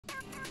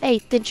Hey,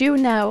 did you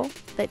know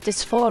that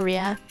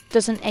dysphoria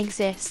doesn't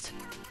exist?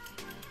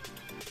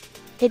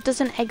 It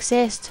doesn't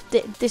exist.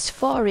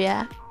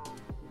 Dysphoria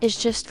is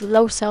just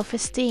low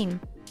self-esteem.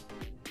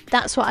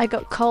 That's what I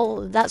got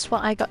called. That's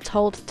what I got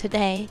told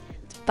today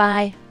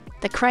by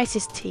the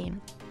crisis team.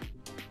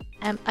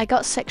 I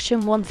got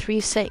section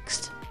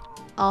 136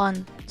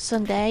 on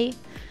Sunday.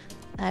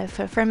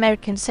 For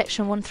Americans,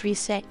 section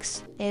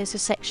 136 is a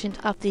section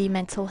of the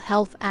Mental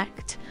Health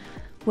Act,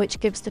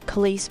 which gives the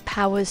police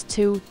powers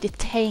to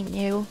detain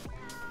you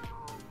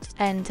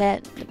and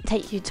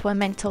take you to a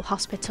mental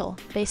hospital.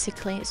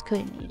 Basically, it's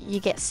good. You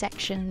get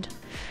sectioned.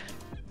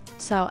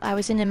 So I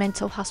was in a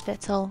mental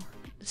hospital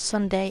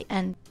Sunday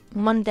and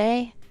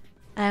Monday,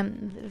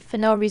 for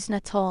no reason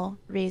at all,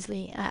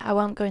 really. I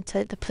won't go into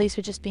it. The police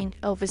were just being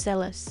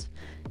overzealous.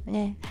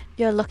 Yeah,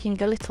 you're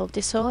looking a little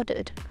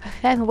disordered.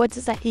 What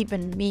does that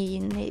even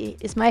mean?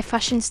 Is my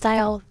fashion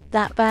style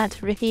that bad,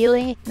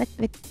 really?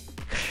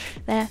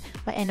 There.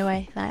 But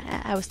anyway,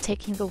 I was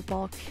taking a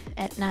walk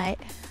at night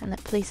and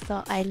the police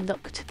thought I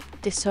looked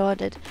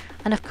disordered,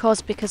 and of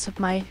course because of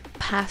my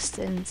past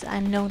and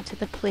I'm known to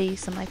the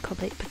police and my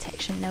public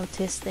protection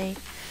notice, they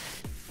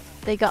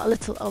got a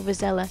little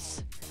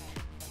overzealous.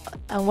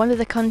 And one of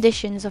the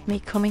conditions of me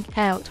coming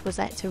out was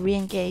that to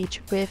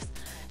re-engage with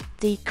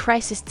the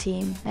crisis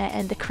team,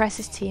 and the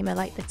crisis team are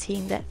like the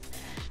team that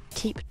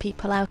keep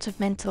people out of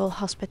mental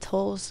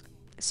hospitals.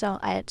 So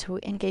I had to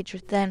engage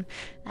with them.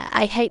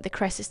 I hate the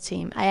crisis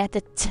team. I had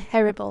a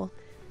terrible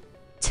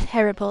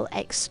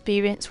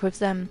experience with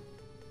them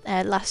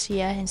last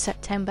year in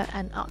September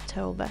and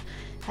October.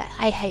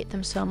 I hate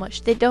them so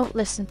much. They don't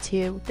listen to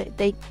you.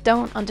 They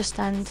don't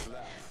understand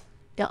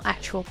your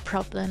actual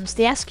problems.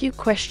 They ask you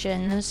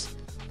questions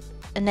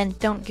and then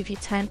don't give you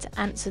time to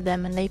answer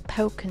them, and they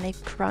poke and they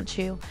prod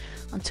you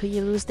until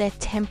you lose their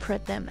temper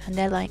at them, and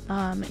they're like,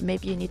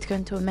 maybe you need to go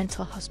into a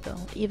mental hospital,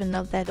 even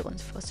though they're the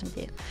ones forcing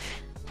you.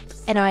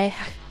 Anyway,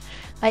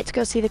 I had to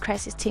go see the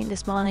crisis team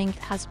this morning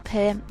as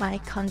per my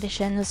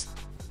conditions,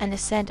 and they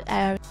said,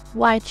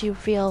 why do you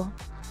feel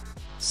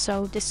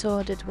so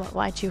disordered?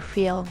 Why do you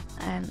feel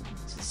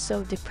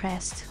so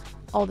depressed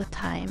all the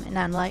time? And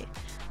I'm like,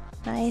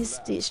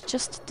 it's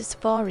just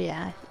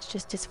dysphoria. It's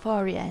just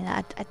dysphoria. And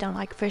I don't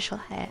like facial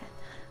hair.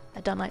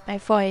 I don't like my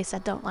voice. I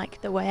don't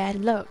like the way I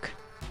look.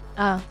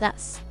 Oh,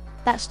 that's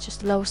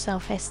just low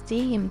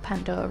self-esteem,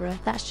 Pandora.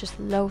 That's just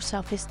low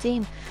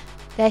self-esteem.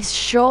 There's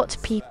short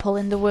people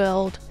in the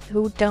world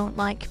who don't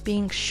like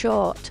being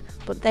short,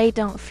 but they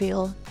don't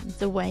feel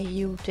the way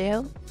you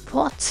do.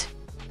 What?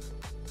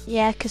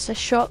 Yeah, because a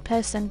short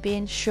person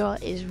being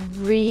short is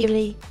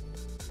really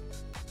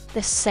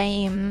the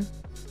same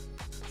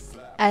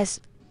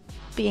as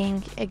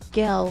being a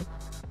girl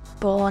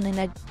born in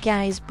a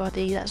guy's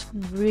body. That's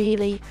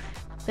really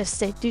the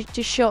same.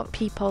 Do short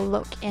people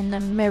look in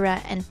the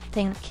mirror and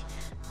think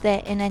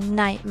they're in a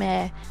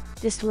nightmare?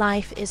 This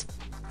life is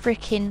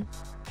freaking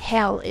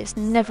hell. It's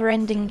never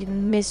ending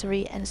in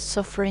misery and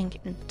suffering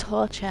and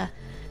torture.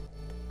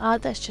 Oh,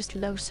 that's just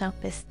low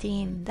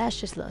self-esteem. That's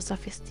just low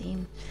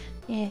self-esteem.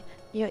 Yeah,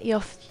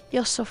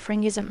 your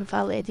suffering isn't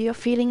valid. Your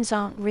feelings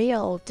aren't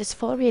real.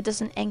 Dysphoria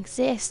doesn't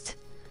exist.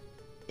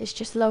 It's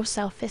just low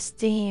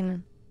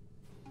self-esteem.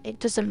 It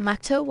doesn't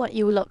matter what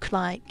you look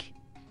like.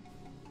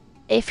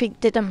 If it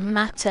didn't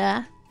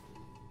matter,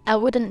 I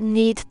wouldn't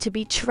need to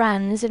be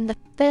trans in the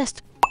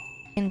first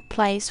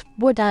place,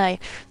 would I?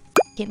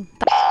 Fucking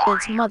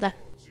bastards, mother.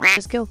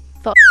 Just go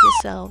fuck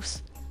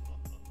yourselves.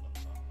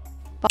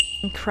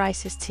 Fucking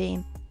crisis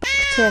team.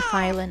 TERF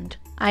Island.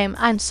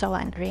 I'm so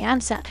angry. I'm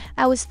sad.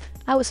 I was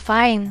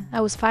fine. I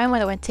was fine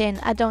when I went in.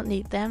 I don't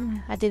need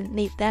them. I didn't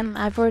need them.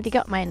 I've already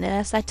got my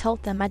nurse. I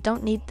told them I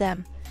don't need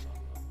them.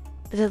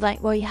 But they're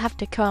like, well, you have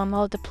to come,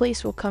 or the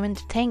police will come and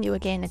detain you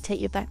again and take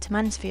you back to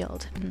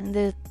Mansfield,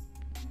 the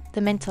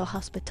mental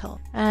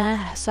hospital.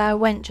 So I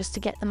went just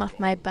to get them off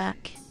my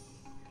back.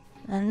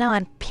 And now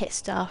I'm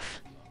pissed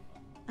off.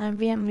 I'm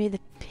really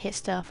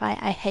pissed off. I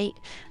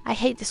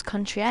hate this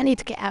country. I need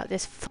to get out of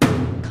this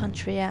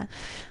country. I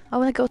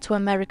want to go to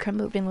America,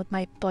 move in with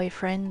my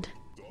boyfriend.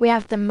 We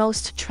have the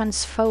most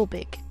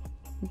transphobic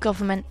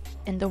government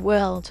in the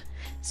world.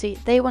 See,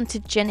 they want to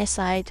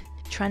genocide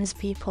trans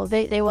people.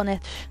 They want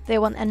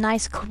a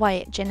nice,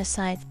 quiet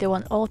genocide. They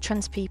want all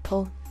trans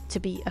people to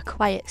be a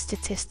quiet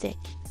statistic.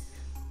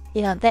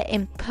 You know, they're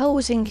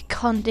imposing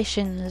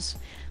conditions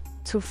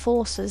to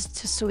force us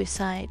to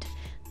suicide.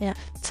 Yeah,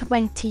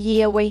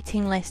 20-year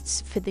waiting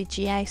lists for the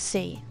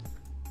GIC.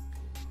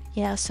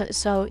 Yeah,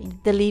 so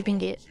they're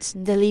leaving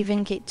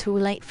it too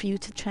late for you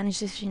to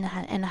transition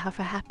and have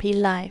a happy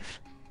life.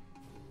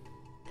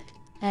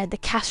 The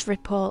CAS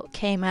report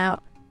came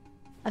out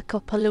a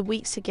couple of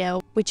weeks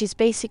ago, which is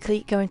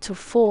basically going to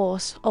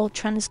force all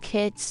trans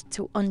kids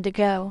to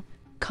undergo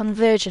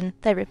conversion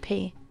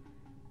therapy.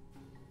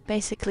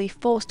 Basically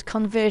forced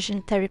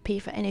conversion therapy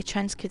for any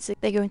trans kids.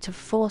 They're going to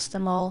force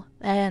them all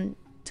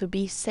to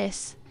be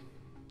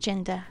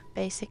cisgender,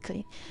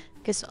 basically,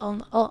 because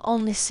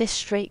only cis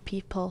straight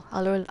people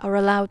are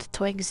allowed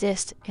to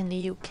exist in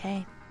the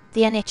UK.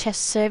 The NHS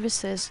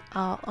services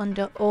are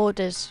under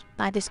orders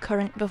by this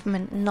current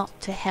government not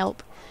to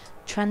help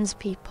trans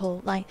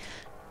people. Like,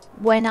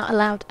 we're not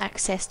allowed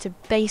access to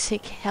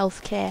basic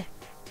healthcare.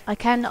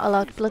 Like, I'm not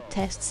allowed blood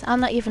tests. I'm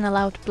not even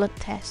allowed blood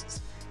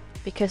tests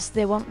because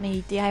they want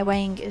me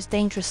DIYing as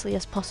dangerously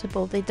as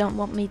possible. They don't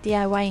want me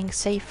DIYing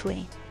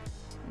safely.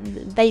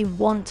 They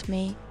want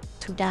me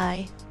to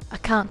die. I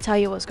can't tell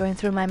you what's going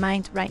through my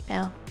mind right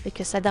now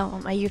because I don't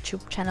want my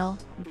YouTube channel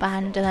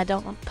banned and I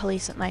don't want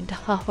police at my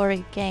door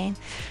again.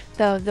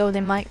 Though they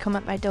might come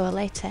at my door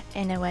later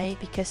anyway,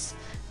 because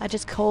I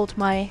just called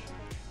my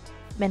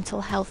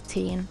mental health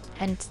team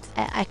and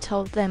I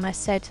told them, I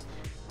said,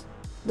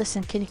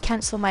 listen, can you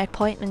cancel my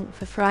appointment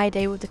for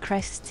Friday with the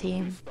crisis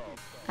team?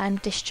 I'm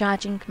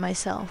discharging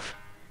myself.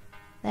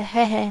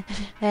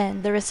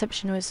 And the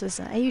receptionist was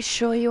like, are you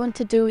sure you want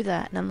to do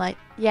that? And I'm like,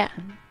 yeah.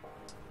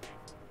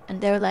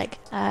 And they were like,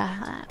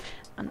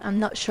 I'm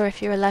not sure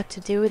if you're allowed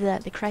to do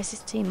that. The crisis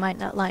team might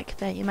not like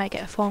that. You might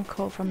get a phone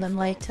call from them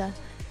later.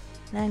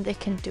 Then they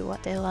can do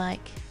what they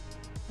like.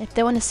 If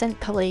they want to send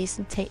police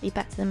and take you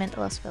back to the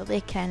mental hospital,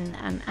 they can.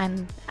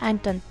 And I'm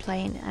done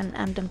playing.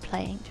 I'm done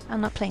playing.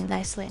 I'm not playing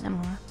nicely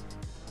anymore.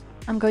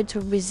 I'm going to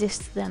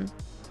resist them.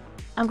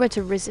 I'm going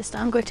to resist.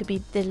 I'm going to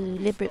be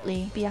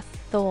deliberately be a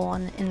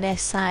thorn in their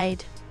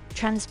side.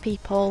 Trans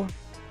people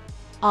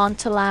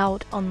aren't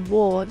allowed on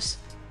wards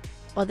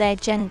or their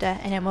gender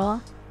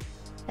anymore.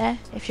 Yeah?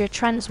 If you're a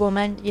trans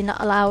woman, you're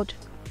not allowed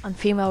on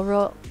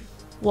female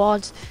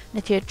wards,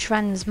 and if you're a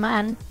trans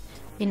man,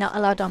 you're not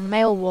allowed on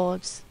male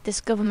wards.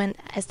 This government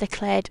has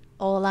declared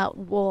all-out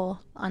war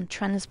on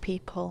trans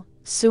people.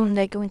 Soon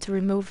they're going to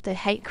remove the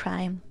hate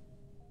crime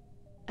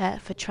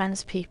for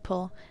trans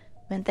people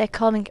when they're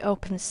calling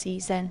open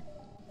season.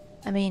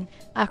 I mean,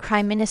 our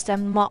Prime Minister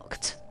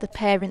mocked the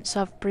parents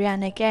of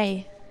Brianna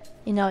Gay.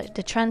 You know,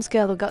 the trans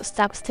girl who got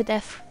stabbed to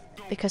death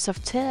because of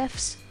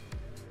TERFs.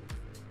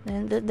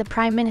 And the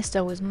Prime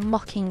Minister was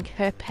mocking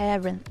her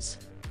parents.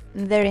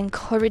 And they're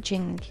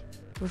encouraging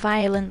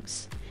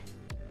violence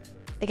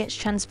against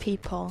trans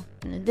people.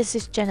 And this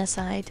is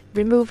genocide.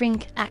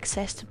 Removing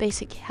access to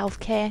basic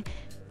healthcare,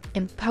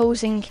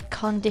 imposing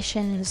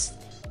conditions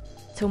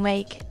to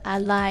make our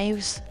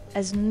lives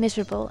as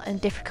miserable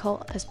and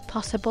difficult as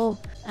possible,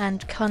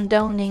 and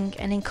condoning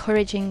and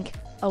encouraging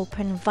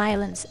open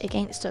violence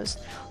against us.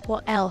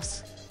 What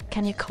else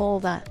can you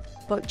call that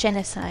but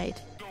genocide?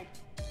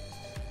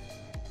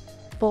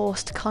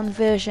 Forced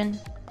conversion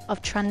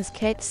of trans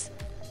kids.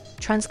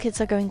 Trans kids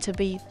are going to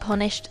be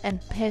punished and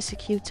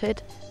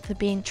persecuted for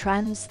being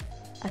trans.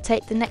 I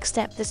take the next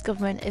step, this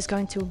government is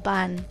going to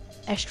ban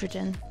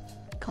estrogen,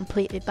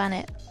 completely ban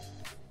it.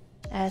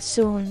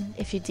 Soon,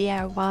 if you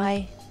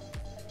DIY,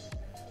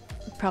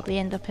 you'll probably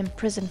end up in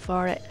prison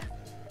for it.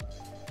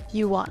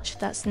 You watch,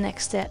 that's the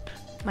next step.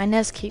 My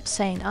nurse keeps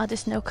saying, oh,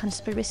 there's no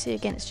conspiracy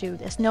against you,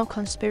 there's no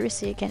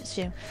conspiracy against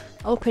you.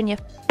 Open your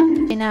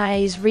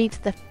eyes, read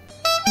the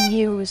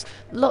news,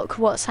 look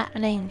what's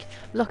happening,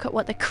 look at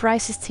what the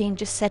crisis team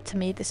just said to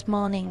me this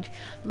morning,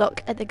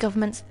 look at the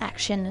government's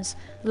actions,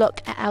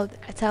 look at how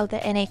the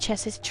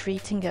NHS is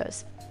treating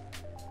us.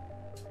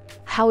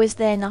 How is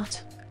there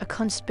not a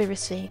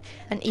conspiracy?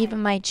 And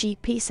even my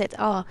GP said,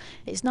 oh,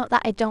 it's not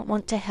that I don't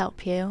want to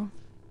help you,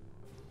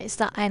 it's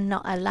that I'm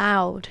not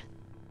allowed.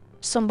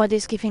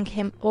 Somebody's giving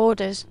him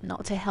orders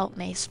not to help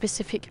me,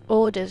 specific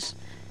orders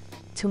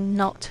to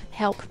not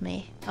help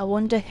me. I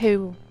wonder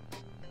who.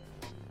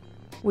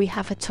 We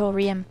have a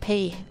Tory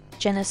MP,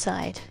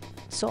 genocide.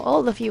 So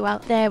all of you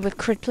out there with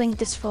crippling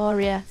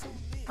dysphoria,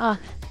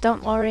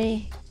 don't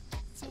worry,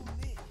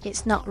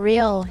 it's not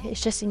real, it's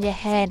just in your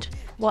head.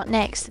 What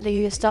next?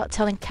 You start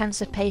telling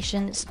cancer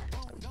patients,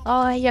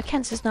 oh, your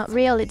cancer's not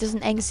real, it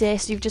doesn't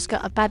exist, you've just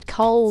got a bad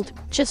cold.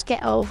 Just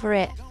get over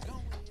it.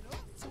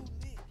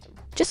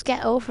 Just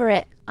get over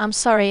it. I'm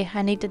sorry,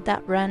 I needed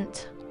that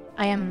rant.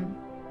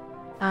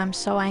 I'm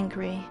so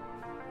angry.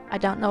 I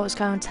don't know what's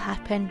going to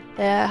happen.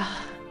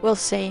 We'll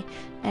see.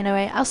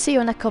 Anyway, I'll see you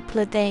in a couple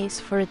of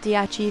days for a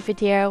DRG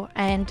video,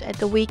 and at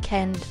the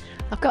weekend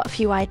I've got a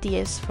few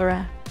ideas for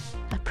a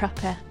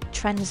proper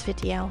trans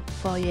video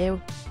for you.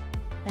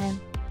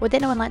 Would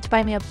anyone like to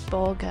buy me a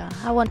burger?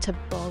 I want a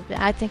burger.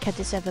 I think I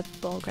deserve a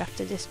burger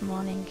after this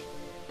morning.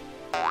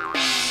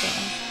 So,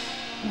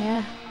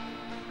 yeah.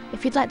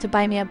 If you'd like to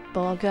buy me a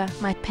burger,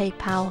 my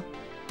PayPal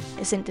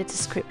is in the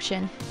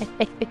description.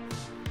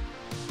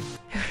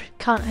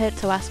 Can't hurt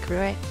to ask,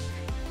 right?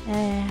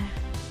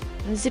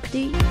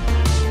 Zippity.